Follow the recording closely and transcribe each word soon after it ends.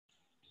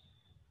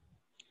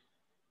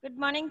Good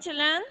morning,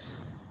 children.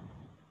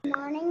 Good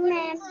morning,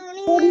 ma'am.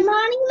 Good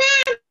morning,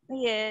 ma'am.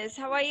 Yes,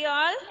 how are you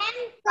all?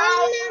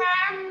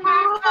 Fine,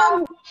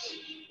 ma'am.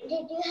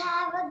 Did you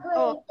have a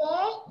Oh, great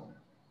day?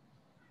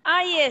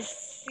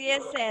 yes,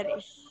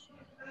 Arish.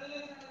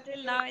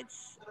 Till now,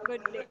 it's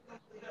good day.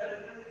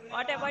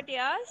 What about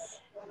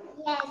yours?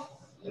 Yes.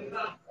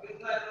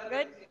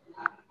 Good.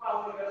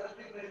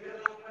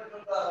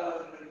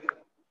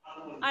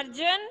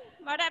 Arjun,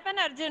 what happened,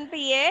 Arjun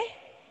PA?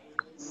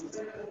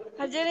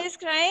 Arjun is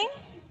crying.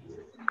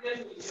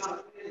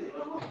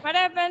 What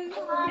happened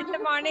in the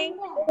morning?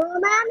 No,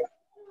 ma'am.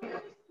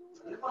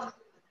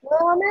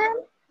 No, ma'am.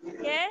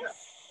 Yes,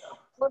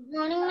 Good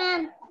morning,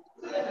 ma'am.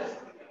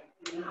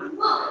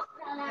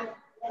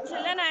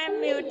 children, I am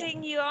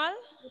muting you all.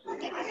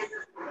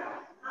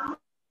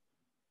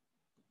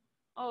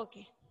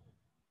 Okay.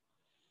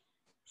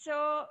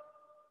 So,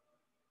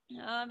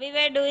 we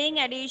were doing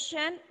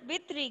addition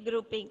with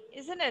regrouping,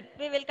 isn't it?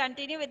 We will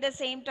continue with the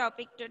same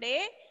topic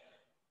today.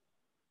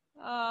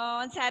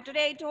 On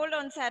Saturday, I told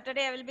on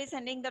Saturday I will be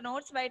sending the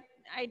notes, but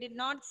I did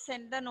not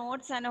send the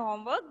notes and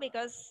homework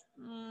because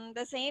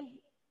the same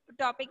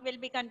topic will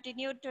be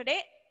continued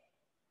today.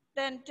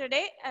 Then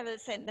today I will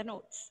send the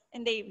notes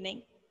in the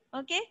evening.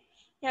 Okay?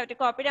 You have to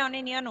copy down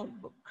in your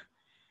notebook.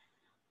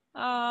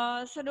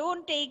 So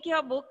don't take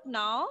your book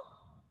now.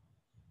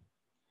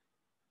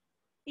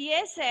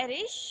 Yes,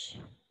 Arish.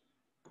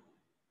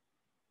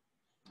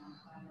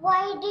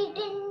 Why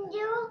didn't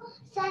you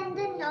send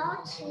the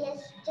notes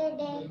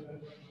yesterday?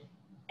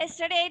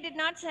 Yesterday I did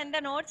not send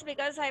the notes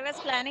because I was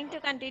planning to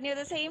continue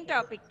the same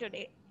topic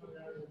today.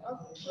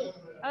 Okay.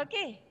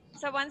 Okay.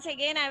 So once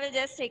again, I will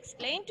just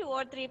explain 2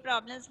 or 3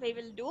 problems we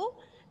will do.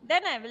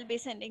 Then I will be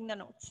sending the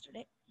notes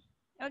today.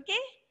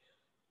 Okay.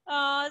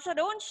 So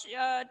don't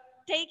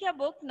take your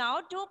book now.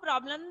 2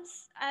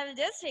 problems I will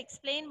just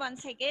explain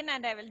once again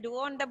and I will do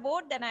on the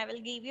board. Then I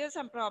will give you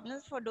some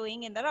problems for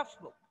doing in the rough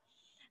book.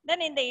 Then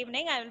in the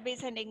evening, I will be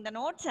sending the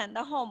notes and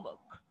the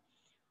homework.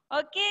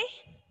 Okay.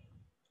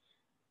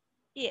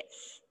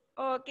 Yes.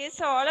 Okay,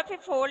 so all of you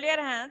fold your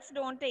hands.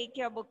 Don't take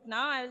your book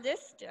now. I'll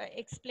just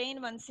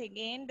explain once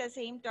again the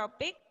same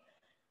topic.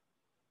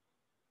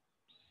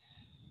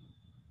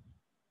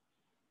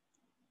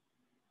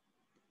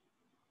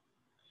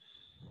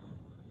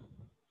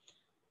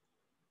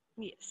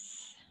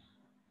 Yes.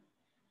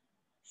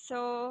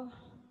 So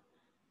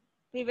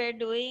we were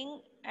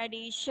doing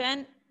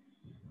addition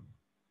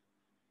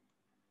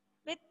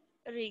with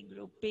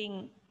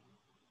regrouping.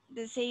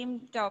 The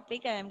same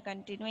topic I am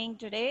continuing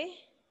today.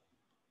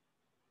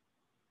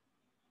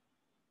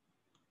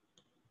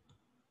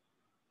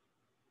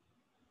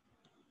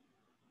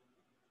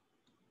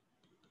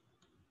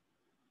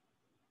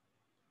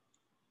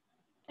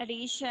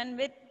 Addition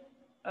with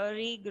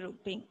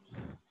regrouping.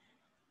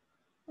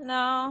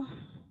 Now,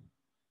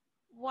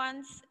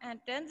 one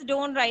sentence,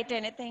 don't write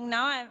anything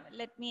now.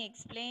 Let me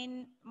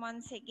explain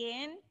once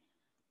again.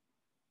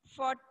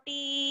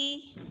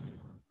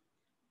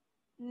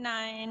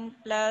 49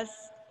 plus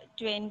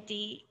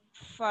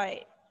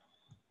 25.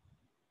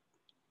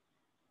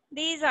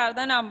 These are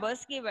the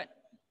numbers given.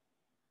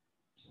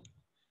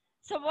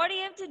 So what do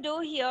you have to do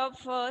here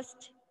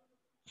first?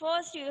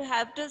 First, you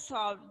have to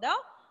solve the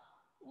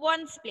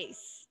ones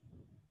place.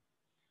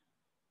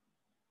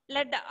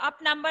 Let the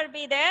up number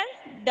be there,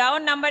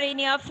 down number in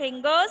your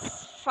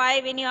fingers,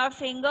 5 in your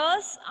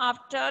fingers,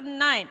 after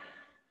 9,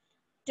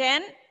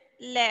 10,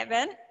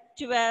 11,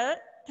 12,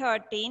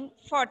 13,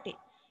 14.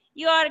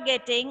 You are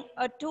getting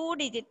a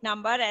 2-digit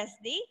number as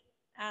the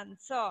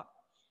answer.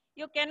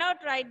 You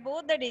cannot write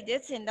both the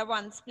digits in the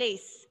ones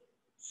place.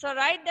 So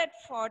write that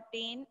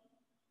 14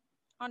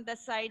 on the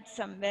side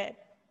somewhere.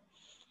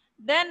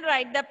 Then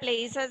write the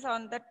places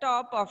on the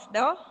top of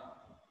the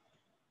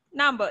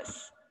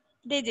numbers,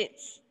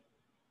 digits.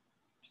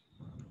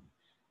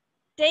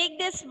 Take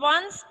this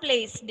ones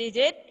place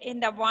digit in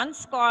the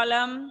ones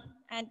column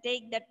and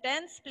take the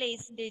tens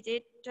place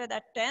digit to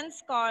the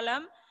tens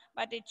column,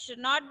 but it should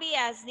not be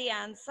as the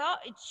answer.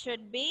 It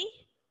should be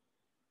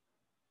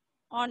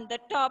on the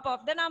top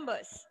of the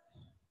numbers.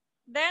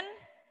 Then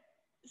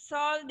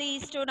solve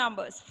these 2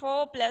 numbers,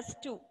 4 plus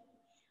 2.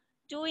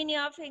 2 in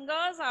your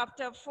fingers,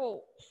 after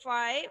 4,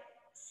 5,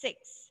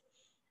 6.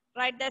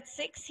 Write that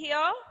 6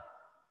 here,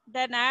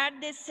 then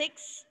add this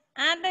 6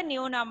 and the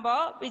new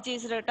number which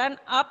is written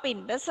up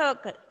in the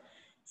circle.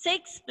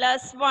 6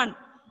 plus 1,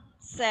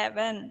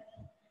 7.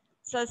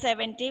 So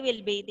 70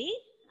 will be the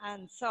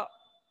answer.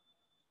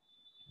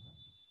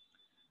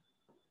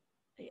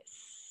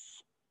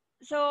 Yes.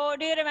 So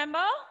do you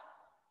remember?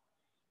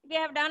 We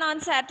have done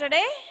on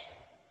Saturday.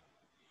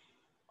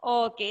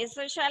 Okay,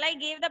 so shall I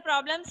give the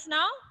problems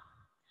now?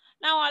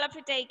 Now all of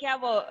you take your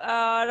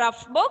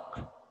rough book,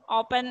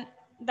 open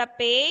the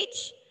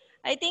page.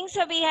 I think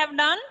so we have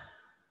done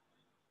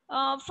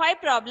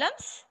 5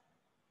 problems.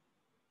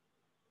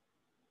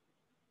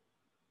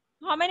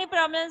 How many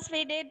problems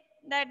we did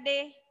that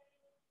day?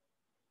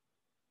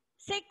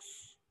 6.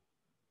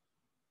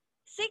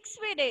 6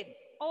 we did.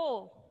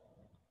 Oh,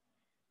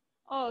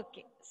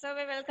 okay. So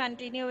we will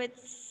continue with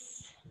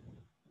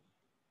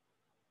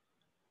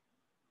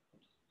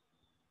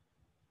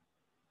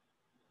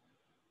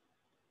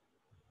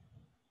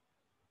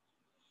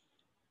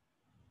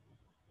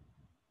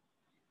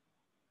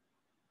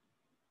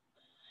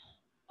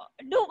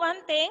Do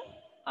one thing.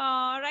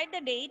 Write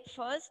the date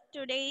first.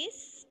 Today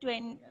is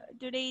 20,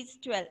 today is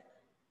 12.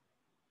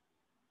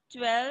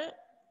 12,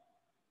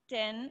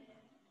 10,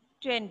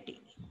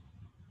 20.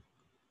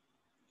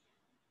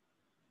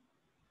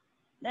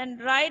 Then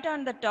write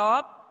on the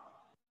top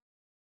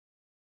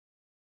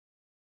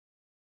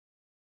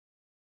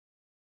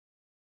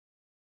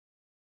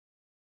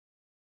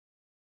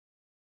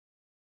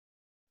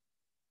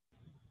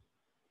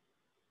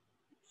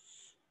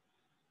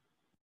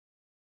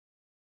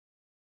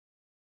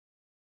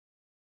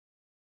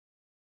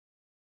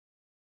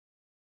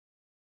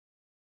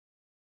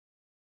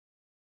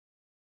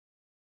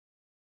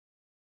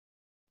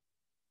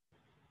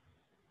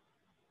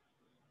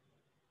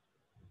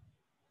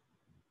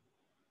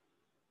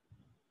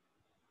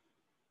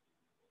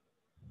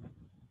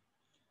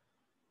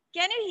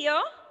Can you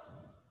hear?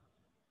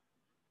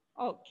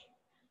 Okay.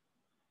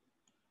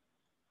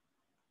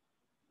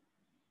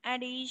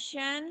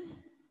 Addition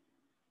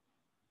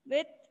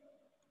with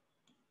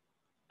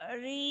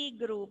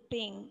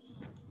regrouping.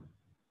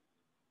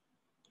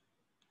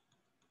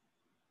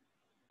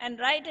 And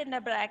write in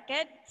the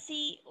bracket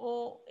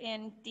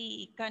CONT,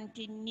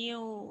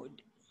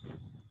 continued.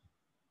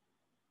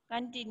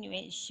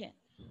 Continuation.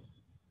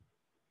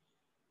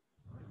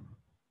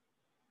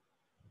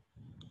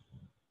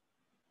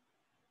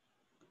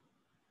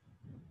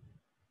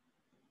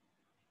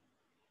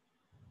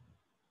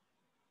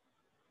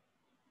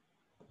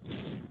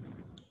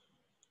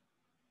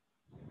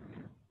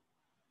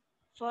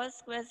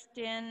 First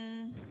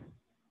question,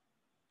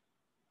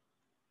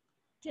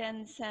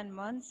 tens and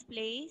ones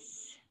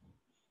place.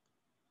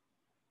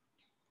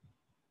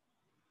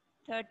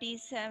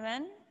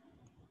 37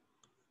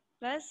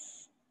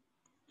 plus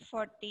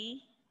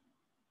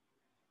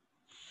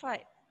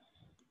 45.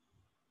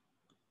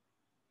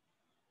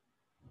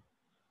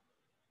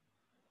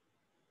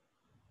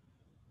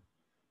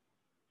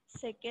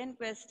 Second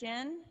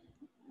question,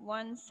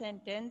 one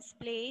sentence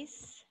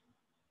place.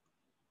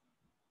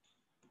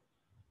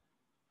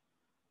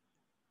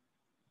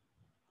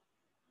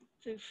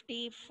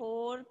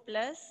 54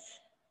 plus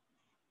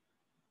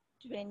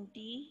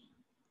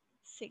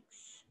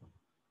 26.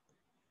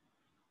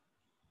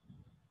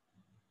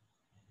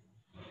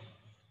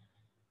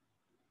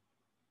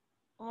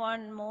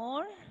 One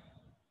more.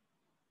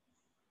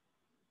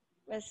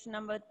 Question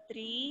number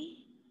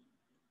 3.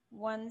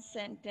 One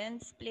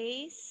sentence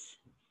place.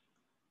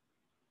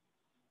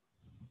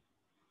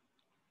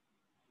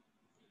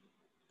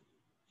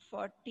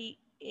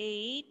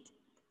 48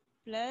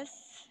 plus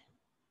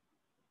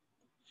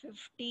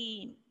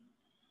 15.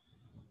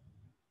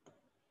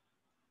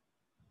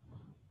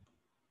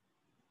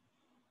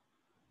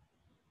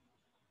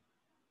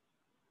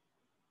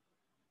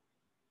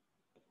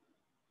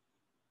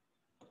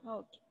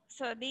 Okay.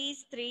 So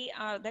these three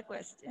are the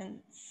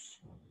questions.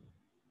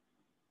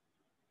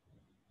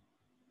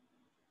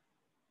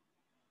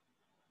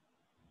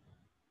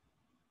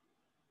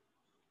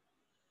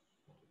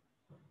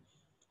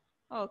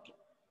 Okay.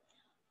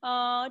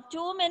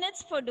 2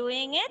 minutes for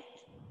doing it.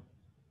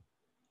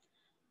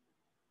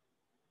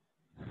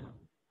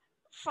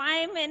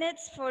 5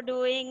 minutes for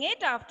doing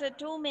it. After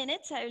 2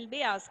 minutes, I will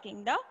be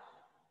asking the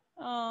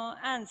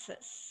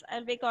answers.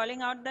 I'll be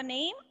calling out the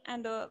name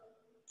and the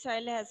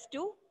child has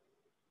to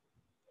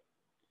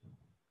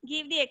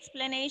give the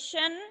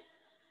explanation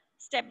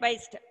step by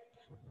step.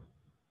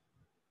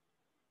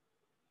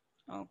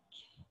 Okay.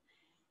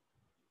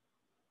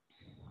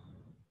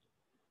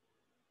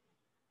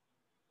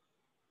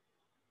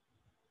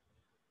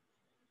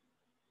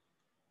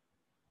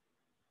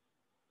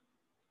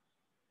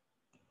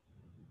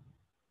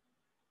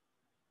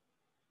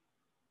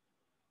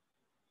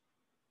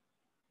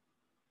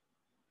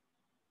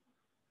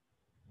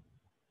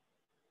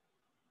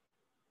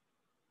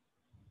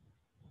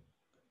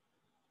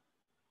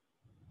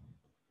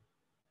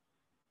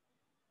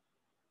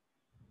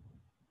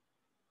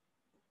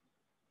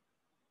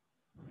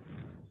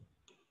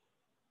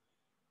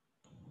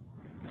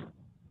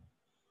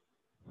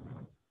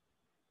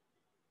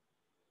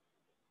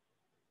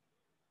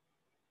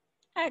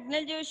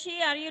 Agnel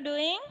Joshi, are you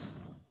doing?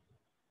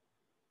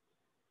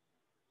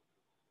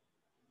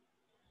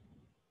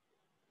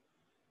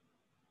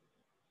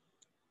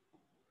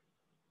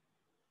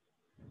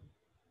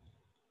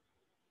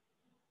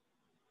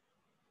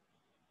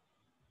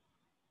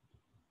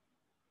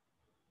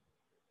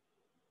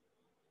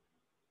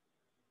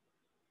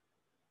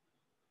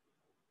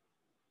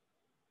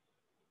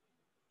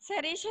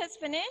 Sarish has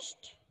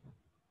finished?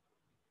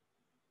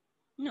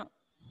 No.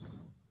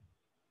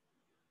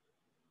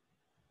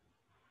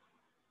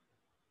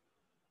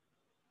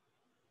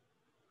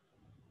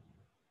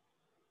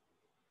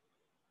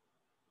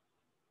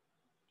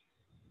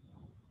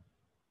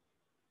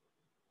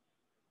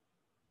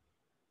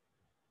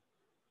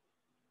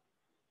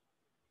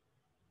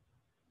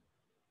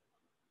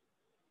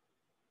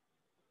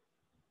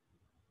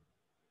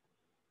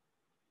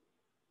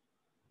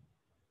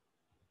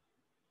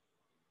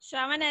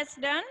 Shravan has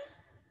done?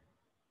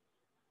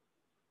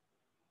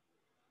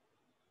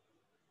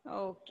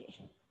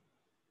 Okay.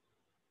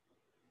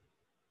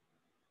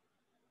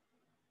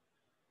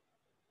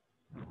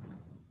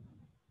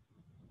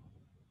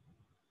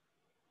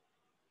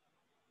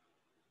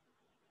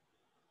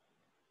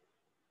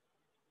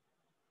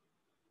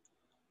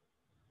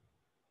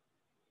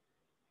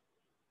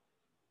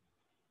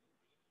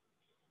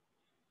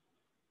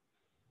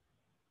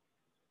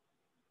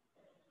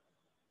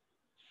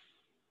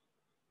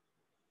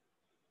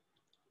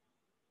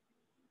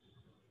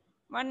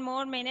 1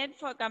 more minute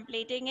for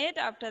completing it.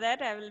 After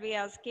that, I will be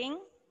asking.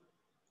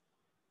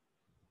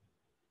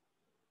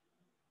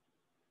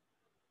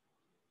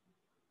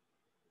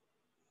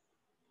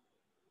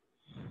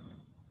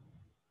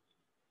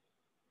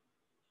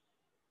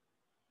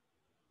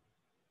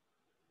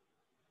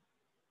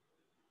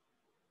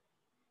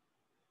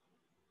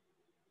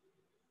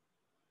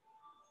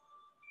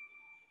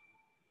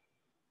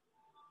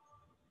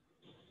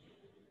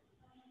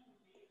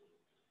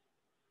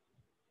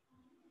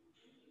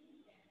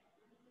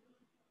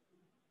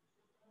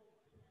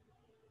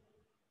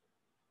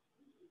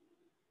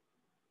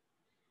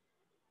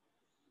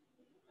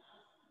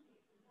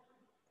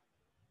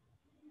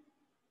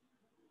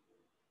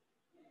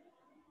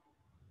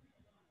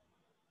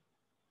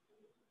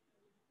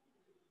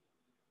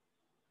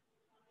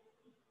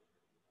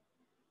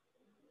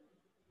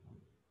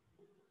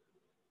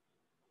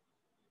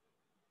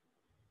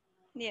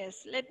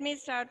 Yes, let me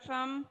start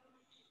from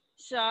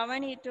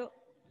Shravan.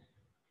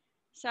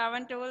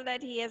 Shravan told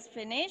that he has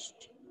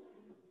finished.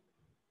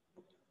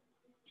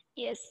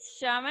 Yes,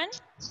 Shravan?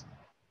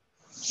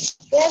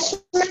 Yes,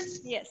 ma'am.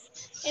 Yes.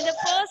 In the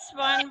first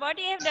one, what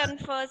you have done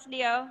first,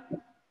 dear?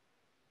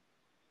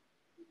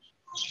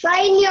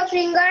 Find your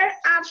finger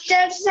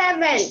after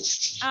 7.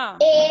 Ah,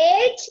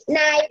 8,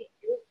 9,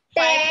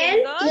 5 10,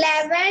 fingers.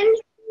 11,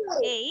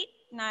 8,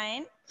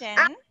 9, 10.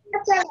 after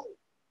 7.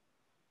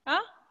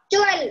 Huh?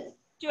 12.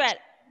 12.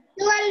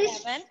 12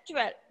 is 11,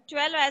 12.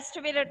 12 has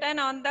to be written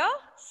on the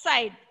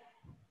side.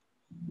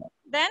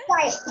 Then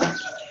 5.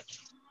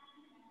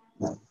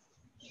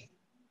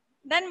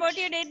 what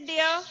you did,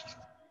 dear?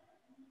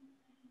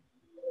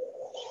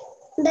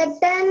 The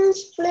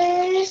tens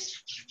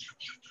place.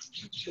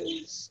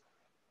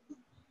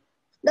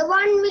 The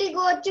one will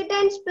go to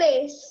tens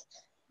place.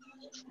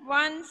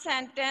 One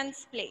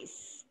sentence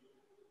place.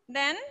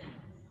 Then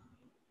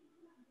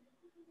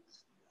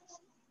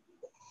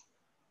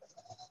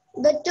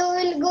The 2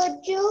 will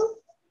go to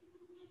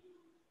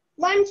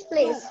ones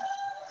place.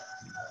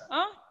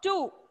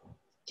 2.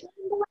 2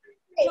 in the ones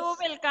 2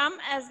 place. will come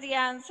as the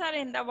answer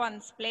in the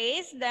ones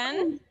place.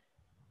 Then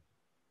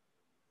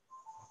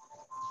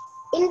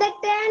In the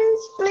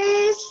tens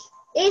place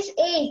is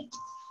 8.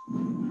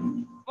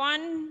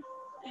 1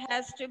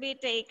 has to be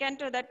taken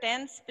to the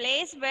tens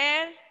place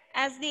where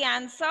as the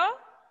answer.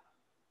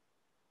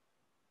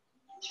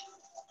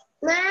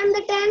 Ma'am,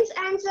 the tens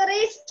answer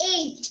is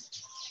 8.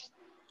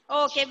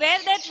 Okay, where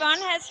that 1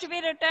 has to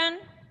be written?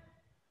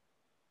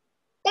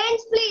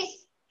 Tens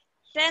place.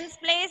 Tens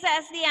place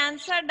as the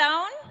answer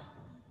down.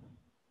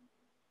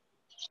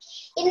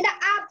 In the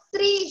up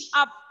 3.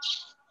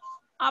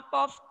 Up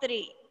of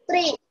 3.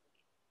 3.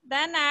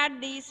 Then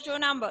add these two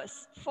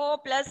numbers, 4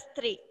 plus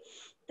 3.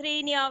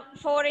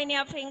 4 in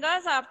your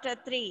fingers after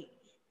 3.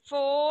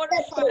 4,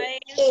 The 5, 3.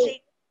 6,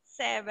 8.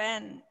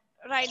 7.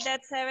 Write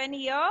that 7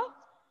 here.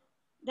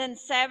 Then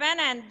 7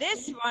 and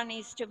this one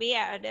is to be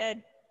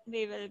added.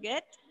 We will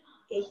get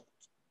 8.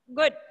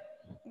 Good.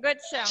 Good,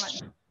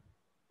 Shaman.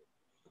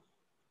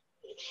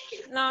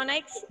 Now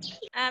next,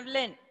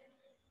 Evelyn.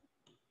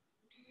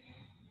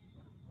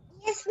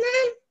 Yes,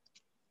 ma'am.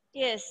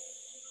 Yes.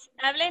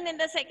 Evelyn, in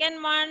the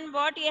second one,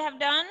 what you have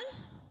done?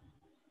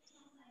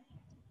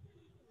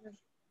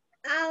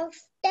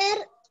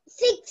 After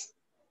 6.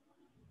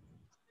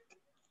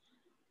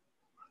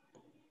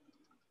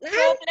 4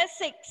 Ma'am, plus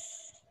 6.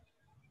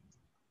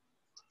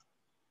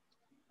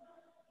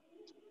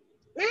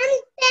 ma'am,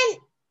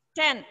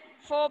 10. 10.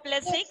 4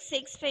 plus 6, Yes.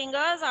 6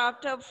 fingers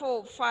after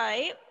 4,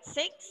 5,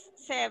 6,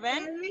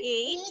 7,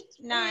 8,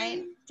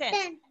 9,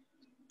 10.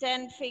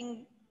 10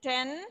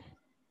 10.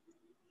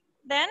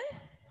 Then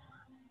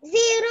 0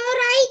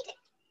 right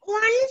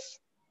ones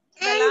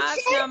the last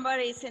answer number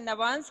is in the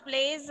ones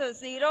place. So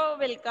 0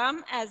 will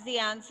come as the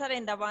answer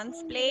in the ones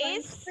in the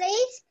ones place.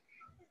 place.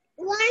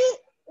 1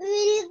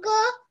 will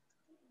go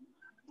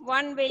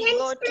 1 will tens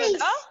go to place.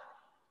 the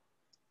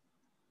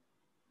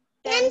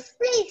Tens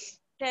place.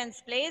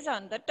 tens place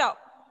on the top.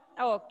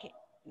 Okay.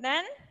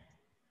 Then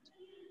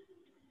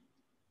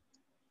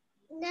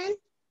 8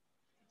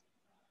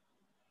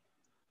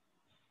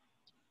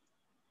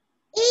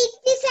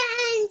 is the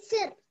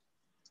answer.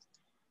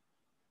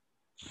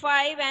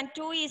 5 and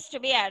 2 is to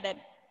be added,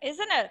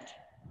 isn't it?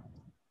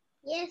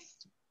 Yes.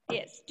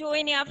 Yes. 2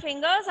 in your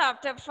fingers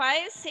after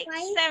 5, 6,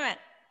 5, 7.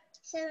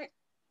 7.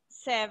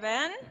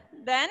 7.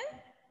 Then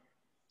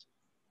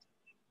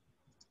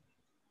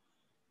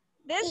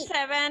this 8.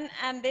 7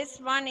 and this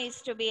 1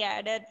 is to be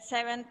added.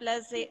 7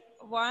 plus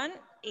 1,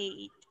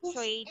 8. Yes,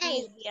 So 8 8.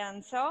 is the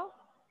answer.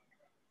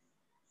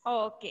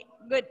 Okay,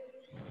 good.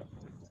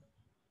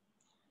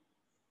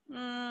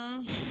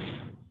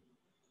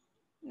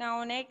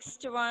 Now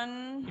next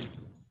one.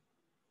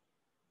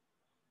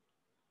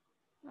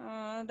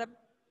 The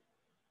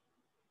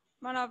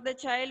one of the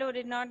child who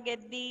did not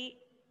get the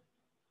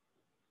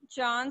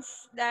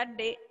chance that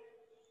day.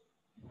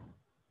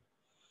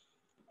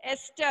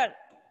 Esther.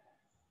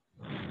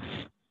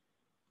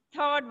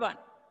 Third one.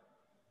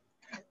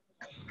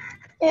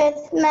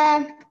 Yes,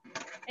 ma'am.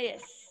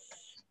 Yes.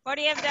 What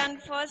you have done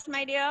first,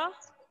 my dear?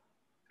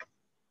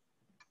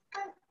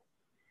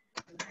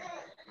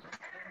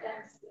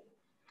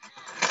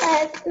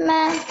 Yes,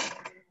 ma'am.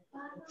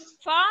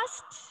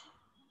 Fast.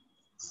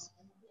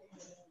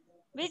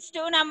 Which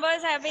two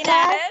numbers have been First,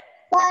 added?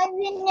 5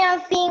 in your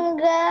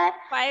finger.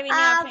 5 in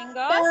your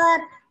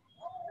fingers.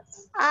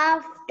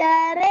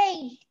 After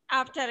 8.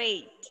 After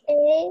 8.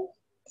 8,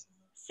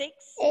 6.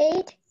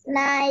 8,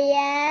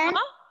 9, Huh?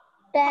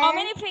 10. How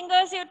many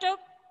fingers you took?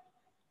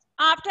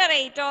 After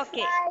 8.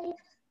 Okay. 5,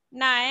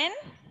 9.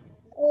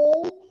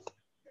 8,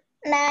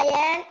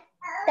 9,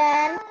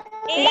 10,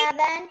 8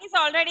 11. is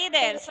already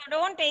there. So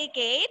don't take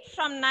 8.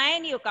 From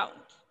 9 you count.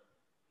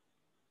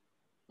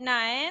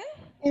 9.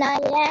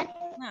 9,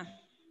 Huh.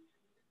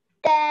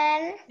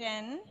 10,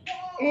 10.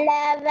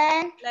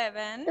 11,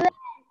 11.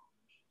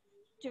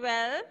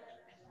 12.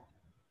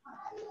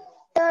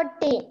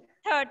 13.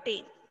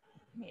 13.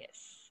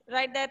 Yes.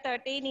 Write that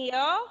 13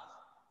 here.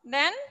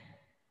 Then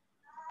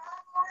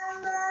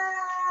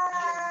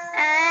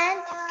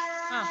And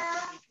uh,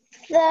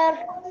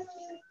 circle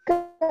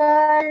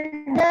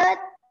the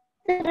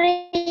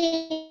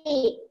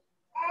 3.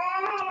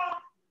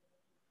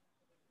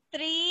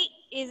 3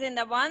 is in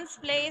the ones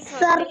place. So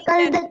take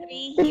Circle that the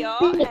 3 here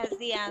 3. as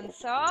the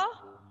answer.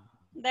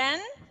 Then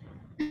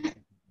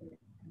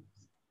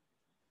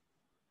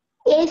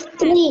Is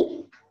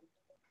 3.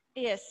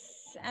 yes.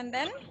 And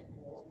then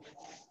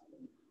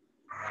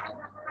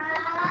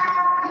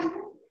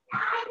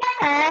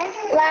And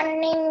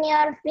 1 in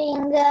your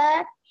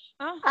finger.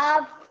 uh,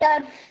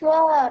 After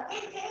 4.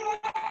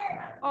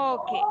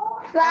 okay.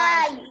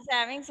 5. She's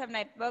having some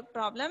network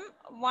problem.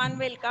 1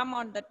 will come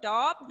on the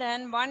top.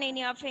 Then 1 in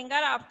your finger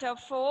after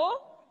 4.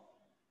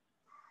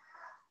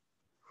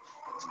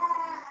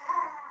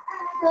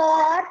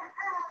 4.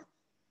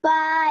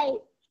 5.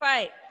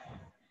 5.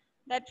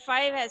 That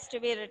 5 has to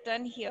be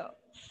written here.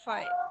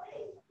 5.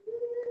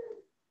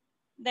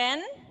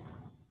 Then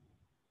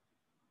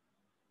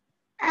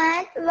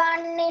And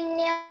 1 in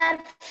your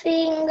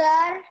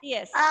finger.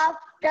 yes.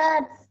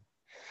 After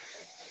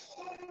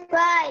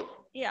 5.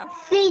 Yeah.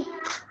 6.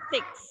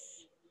 6.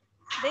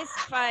 This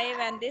 5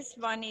 and this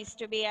 1 is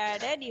to be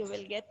added. You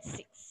will get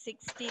 6.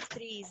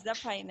 63 is the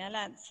final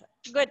answer.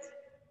 Good.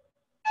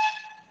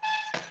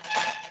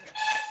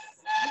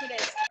 Good,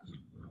 Esther.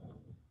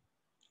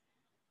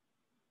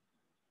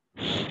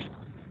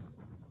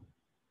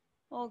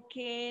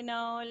 Okay,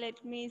 now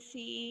let me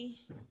see.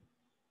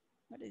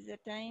 What is the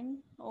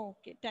time?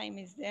 Okay, time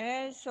is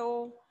there.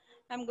 So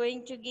I'm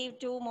going to give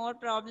 2 more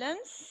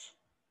problems.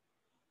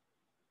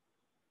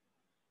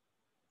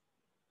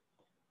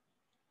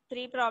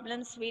 3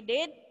 problems we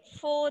did.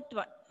 Fourth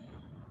one.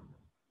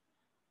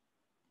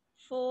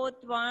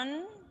 Fourth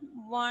one,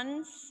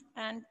 ones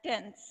and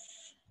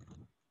tens.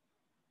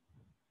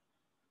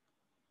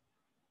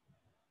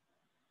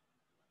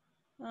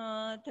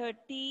 Uh,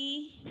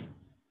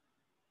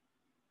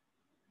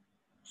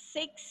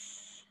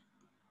 36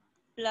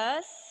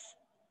 plus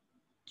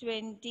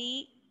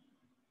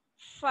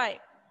 25.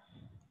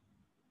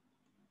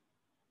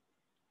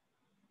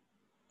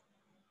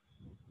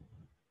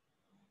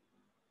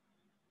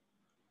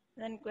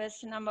 Then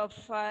question number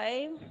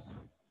 5,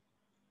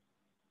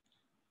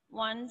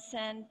 ones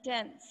and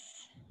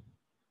tens.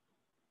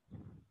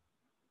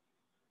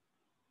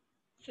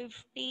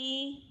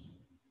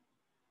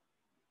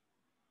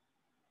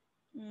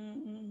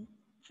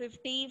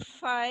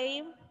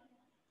 55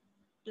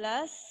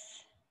 plus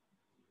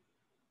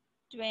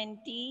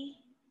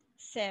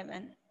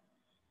 27.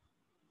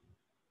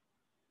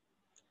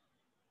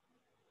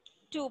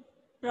 2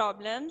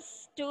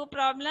 problems. 2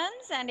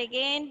 problems and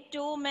again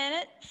 2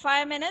 minutes,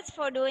 5 minutes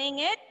for doing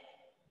it.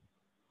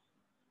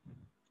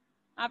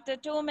 After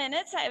 2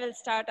 minutes, I will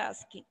start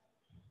asking.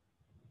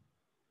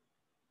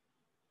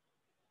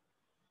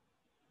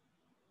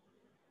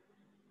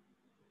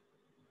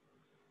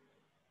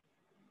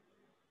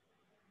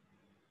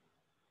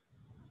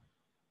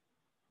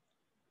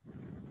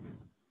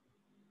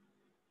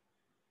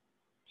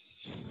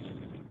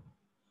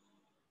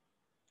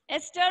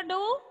 Esther,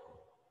 do?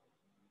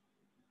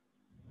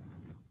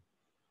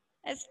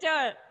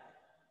 Esther,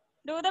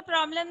 do the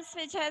problems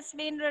which has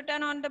been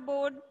written on the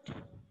board.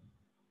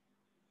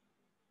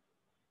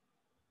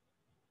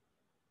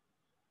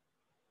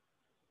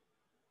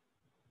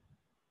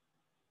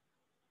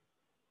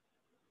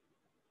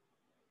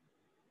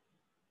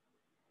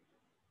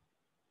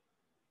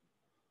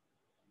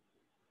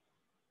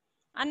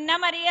 Anna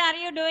Maria, are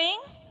you doing?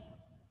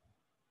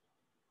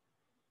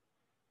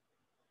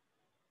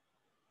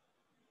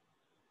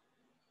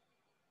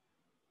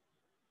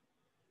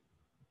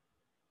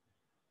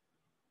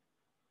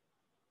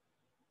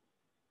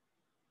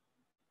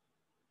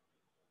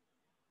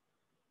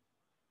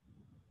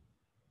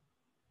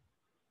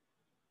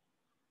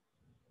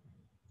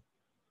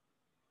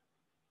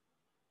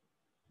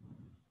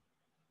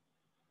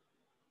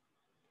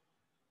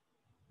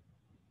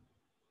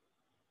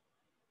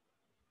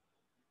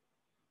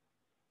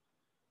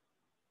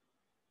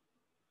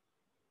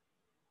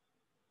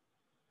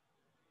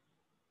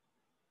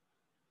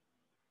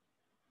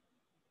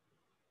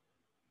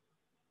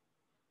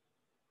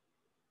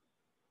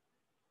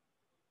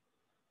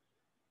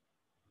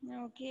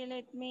 Okay,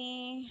 let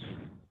me.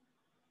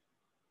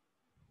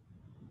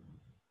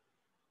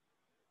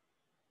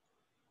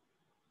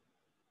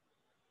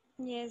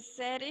 Yes,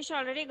 Arish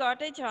already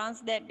got a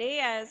chance that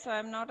day, so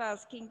I'm not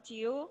asking to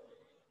you.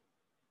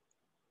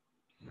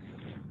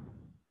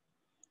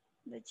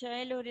 The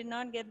child who did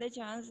not get the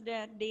chance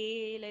that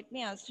day, let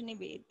me ask to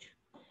Nived.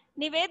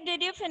 Nived,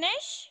 did you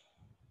finish?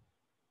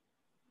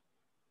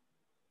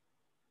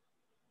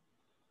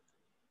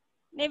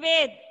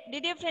 Nived,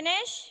 did you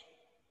finish?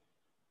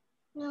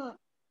 No.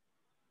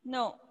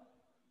 No.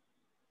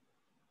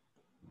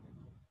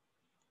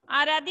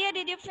 Aradhya,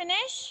 did you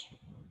finish?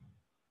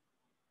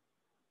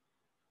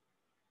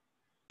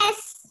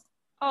 Yes.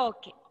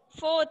 Okay.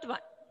 Fourth one.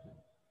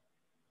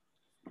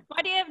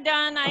 What you have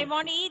done, I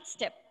want each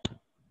step.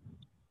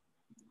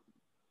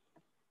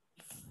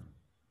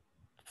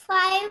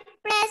 5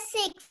 plus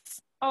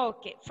 6.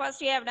 Okay.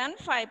 First you have done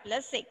 5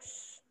 plus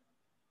 6.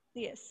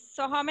 Yes.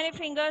 So how many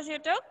fingers you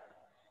took?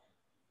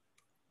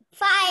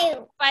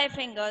 5. 5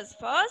 fingers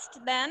first,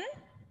 then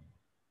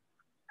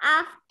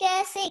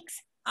After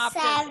 6. after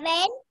 7.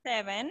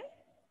 7,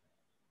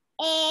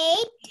 8.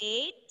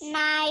 8, 9.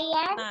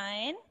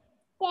 9,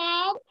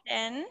 10.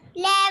 10,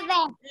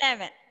 11.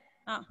 11.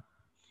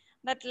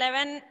 That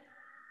 11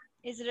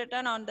 is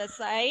written on the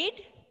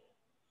side.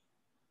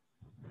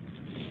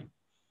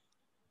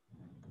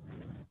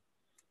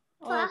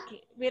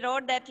 Okay, we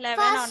wrote that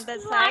 11 on the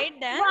side.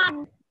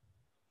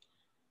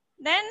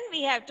 Then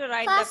we have to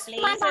write the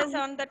places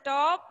on the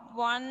top,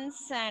 ones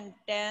and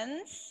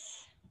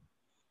tens.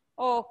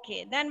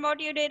 Okay, then what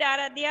you did,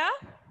 Aradhya?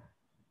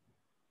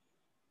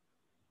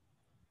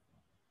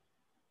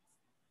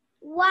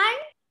 1.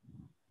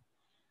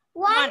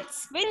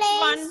 Ones Which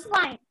place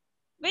one? 1.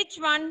 Which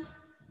one?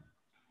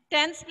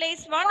 Tens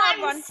place 1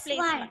 or ones place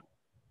 1?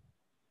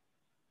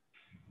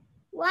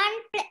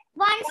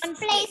 Ones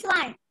place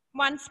 1.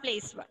 Ones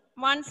place 1.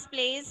 Ones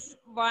place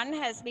 1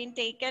 has been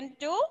taken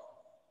to?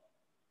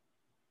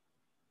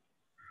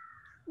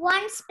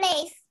 Ones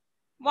place.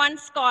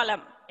 Ones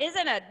column,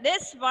 isn't it?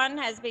 This one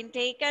has been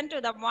taken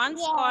to the ones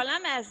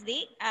column as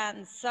the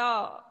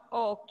answer.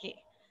 Okay.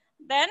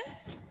 Then?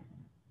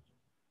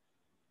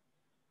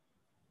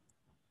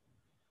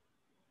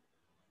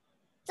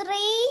 3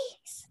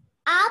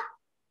 up.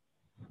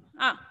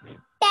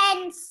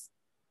 Tens.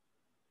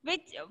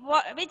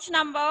 Which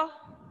number?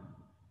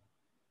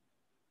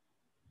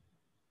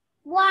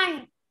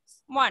 1.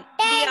 1.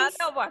 Tens.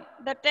 The other one.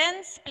 The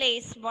tens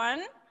place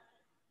 1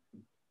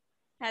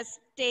 has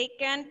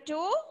taken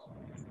to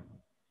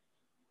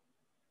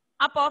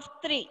up of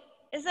 3,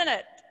 isn't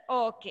it?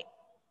 Okay.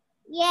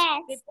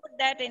 Yes. We put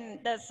that in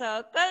the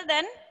circle.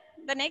 Then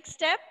the next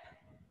step.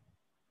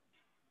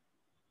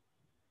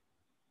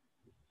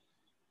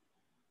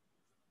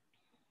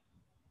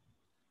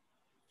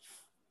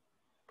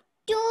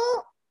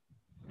 2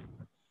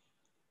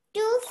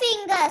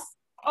 fingers.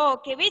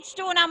 Okay, which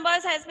 2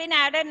 numbers has been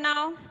added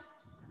now?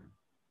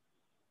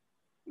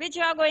 Which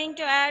you are going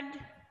to add?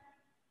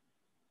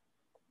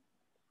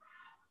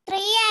 3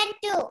 and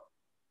 2.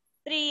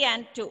 3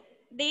 and 2.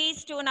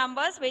 These 2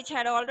 numbers which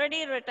had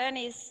already written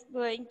is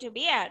going to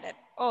be added.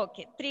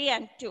 Okay, 3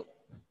 and 2.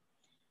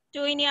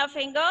 2 in your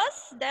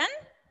fingers, then?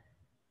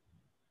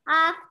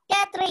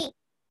 After 3.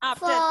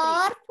 After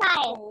 4, 3.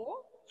 5.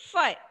 4,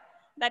 5.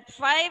 That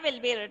 5 will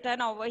be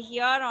written over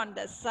here on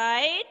the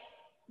side.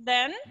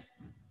 Then?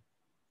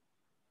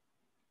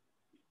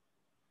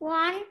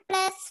 1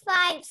 plus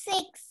 5,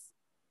 6.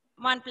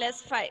 1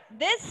 plus 5.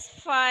 This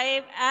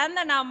 5 and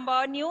the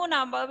number, new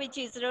number which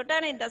is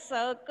written in the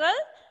circle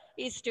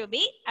is to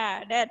be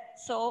added.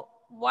 So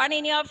 1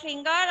 in your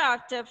finger,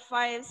 after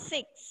 5,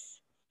 6.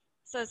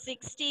 So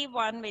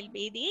 61 will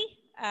be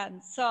the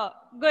answer.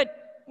 Good.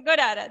 Good,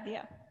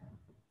 Aradhya.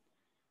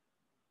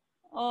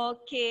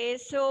 Okay,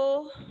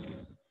 so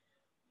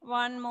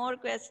one more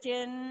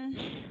question.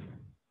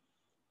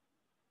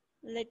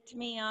 Let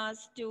me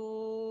ask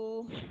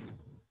to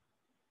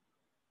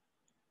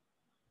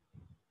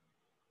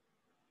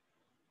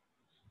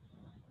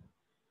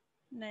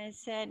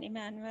Nessa and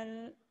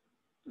Emmanuel,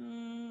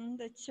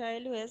 the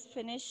child who has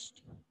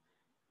finished.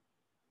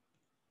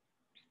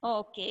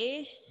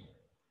 Okay.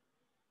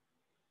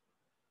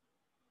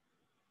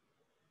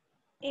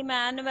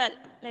 Emmanuel,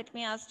 let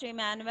me ask to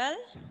Emmanuel.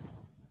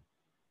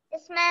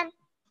 Yes, ma'am.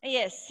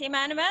 Yes,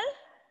 Emmanuel.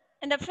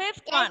 In the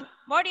fifth one,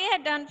 what you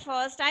had done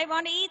first? I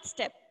want each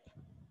step.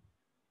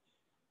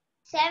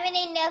 7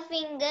 in the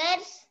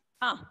fingers.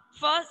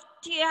 First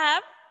you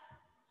have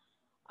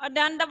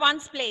done the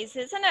ones place,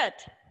 isn't it?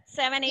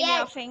 7 in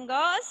your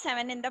fingers,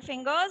 7 in the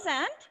fingers,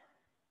 and?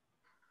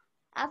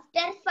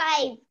 After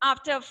 5.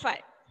 After 5.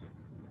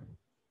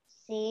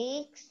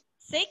 6.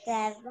 6,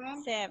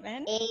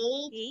 7,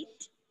 8,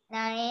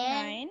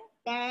 9,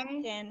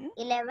 10,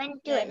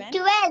 11, 12.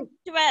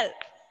 12.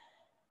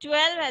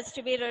 12 has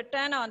to be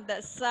written on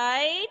the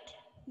side.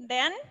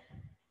 Then?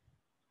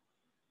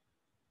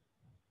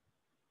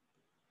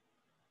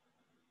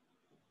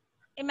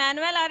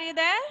 Emmanuel, are you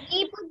there?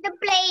 We put the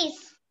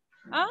place.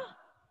 Huh?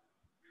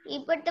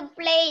 We put the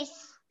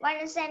place.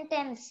 Ones and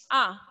tens.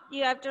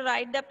 You have to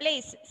write the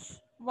places.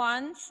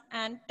 Ones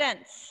and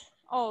tens.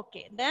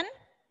 Okay, then?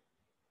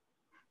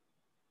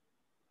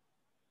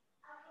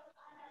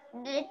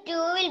 The 2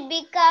 will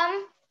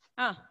become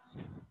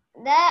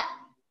the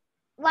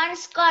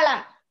ones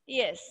column.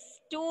 Yes,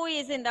 2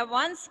 is in the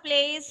ones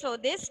place. So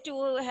this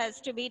 2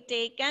 has to be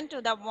taken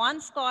to the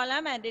ones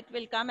column and it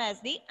will come as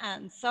the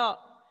answer.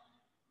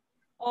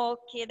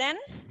 Okay, then?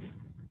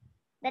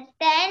 The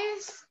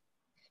tens,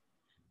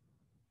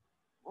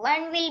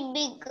 1 will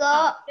be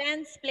go.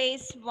 Tens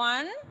place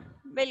 1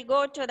 will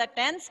go to the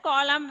tens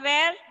column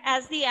where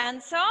as the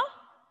answer?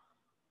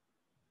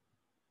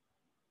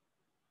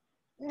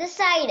 The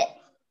side.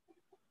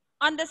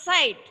 On the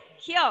side,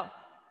 here.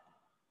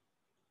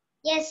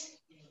 Yes.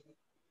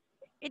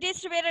 It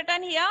is to be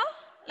written here,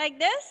 like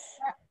this?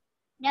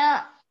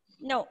 No.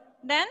 No.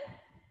 Then?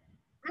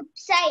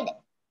 Upside.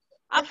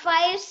 Up. The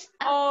 5's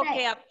upside.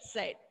 Okay,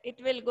 upside. It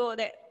will go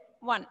there.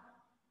 1.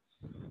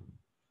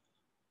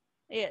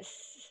 Yes.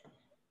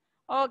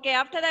 Okay,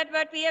 after that,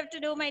 what we have to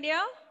do, my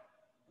dear?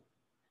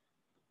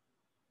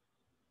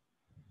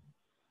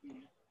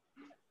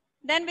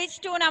 Then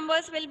which 2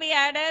 numbers will be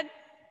added?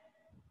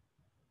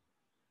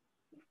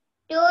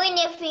 2 in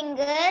your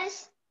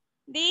fingers.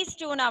 These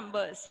 2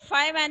 numbers.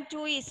 5 and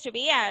 2 is to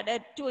be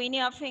added. 2 in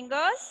your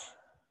fingers.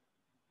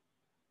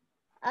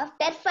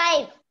 After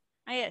 5.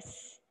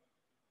 Yes.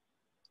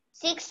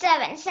 6,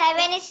 7.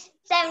 7 is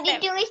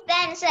 72 is the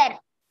answer.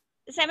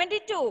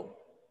 72.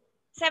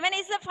 7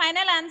 is the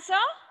final answer?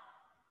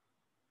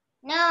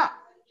 No.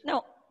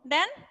 No.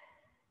 Then?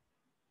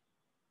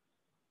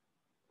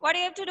 What do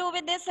you have to do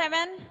with this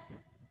 7?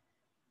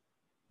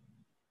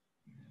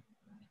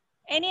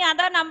 Any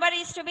other number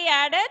is to be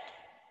added?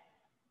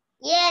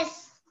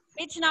 Yes.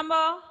 Which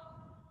number?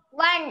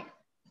 1.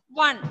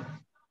 1.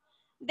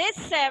 This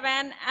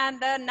 7 and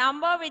the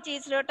number which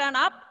is written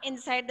up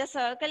inside the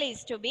circle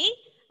is to be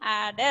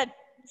added.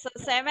 So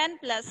 7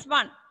 plus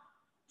 1.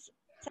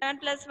 7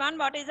 plus 1,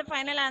 what is the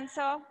final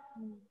answer?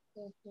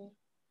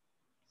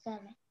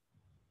 7.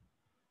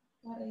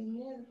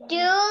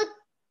 2,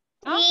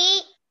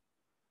 3.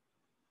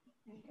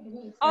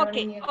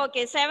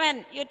 Okay,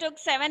 7. You took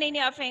 7 in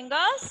your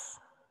fingers.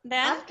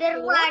 Then after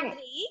 2, 1.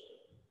 3.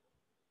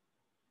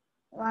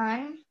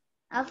 1.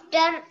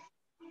 After.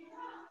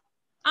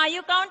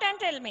 You count and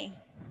tell me.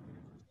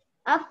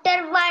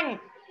 After 1.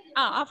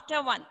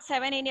 After 1.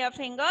 7 in your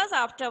fingers.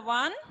 After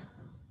 1.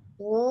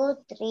 2,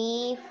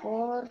 3,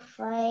 4,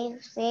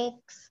 5,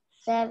 6,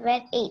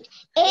 7, 8.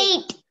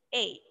 8.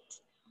 8.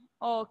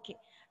 Okay.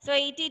 So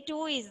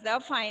 82 is the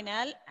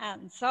final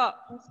answer.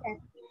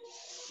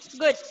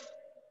 Good.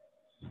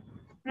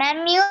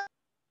 Ma'am, you.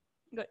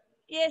 Good.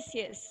 Yes.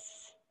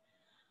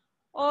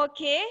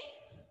 Okay.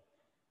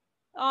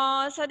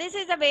 So this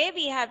is the way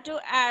we have to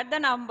add the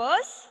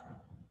numbers.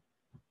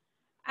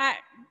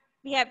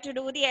 We have to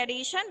do the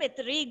addition with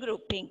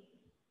regrouping.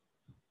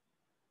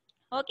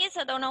 Okay,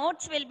 so the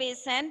notes will be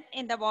sent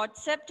in the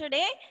WhatsApp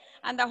today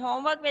and the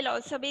homework will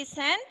also be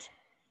sent.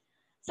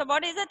 So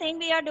what is the thing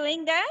we are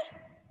doing there?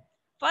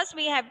 First,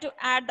 we have to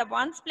add the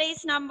ones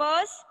place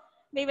numbers.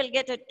 We will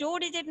get a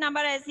 2-digit number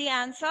as the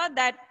answer.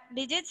 That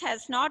digits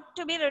has not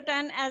to be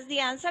written as the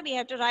answer. We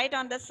have to write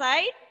on the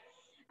side.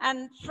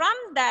 And from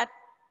that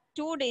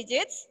 2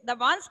 digits, the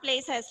ones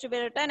place has to be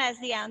written as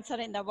the answer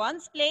in the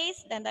ones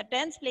place. Then the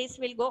tens place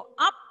will go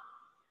up.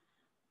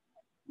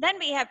 Then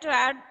we have to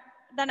add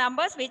the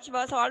numbers which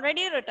was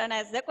already written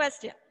as the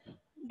question.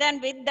 Then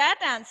with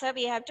that answer,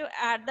 we have to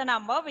add the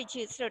number which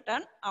is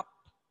written up.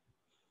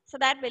 So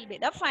that will be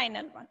the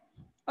final one.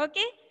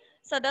 Okay.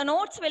 So the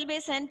notes will be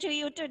sent to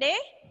you today.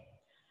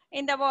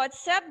 In the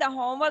WhatsApp, the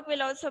homework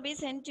will also be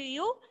sent to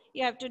you.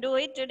 You have to do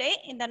it today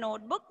in the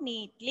notebook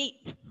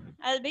neatly.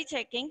 I'll be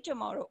checking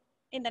tomorrow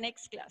in the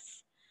next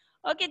class.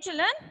 Okay,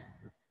 children.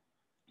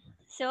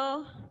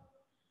 So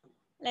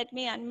let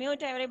me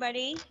unmute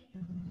everybody.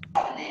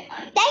 Thank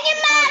you,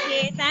 ma'am.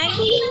 Okay, thank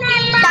you.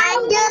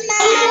 Thank you,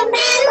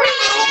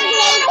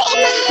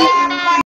 ma'am.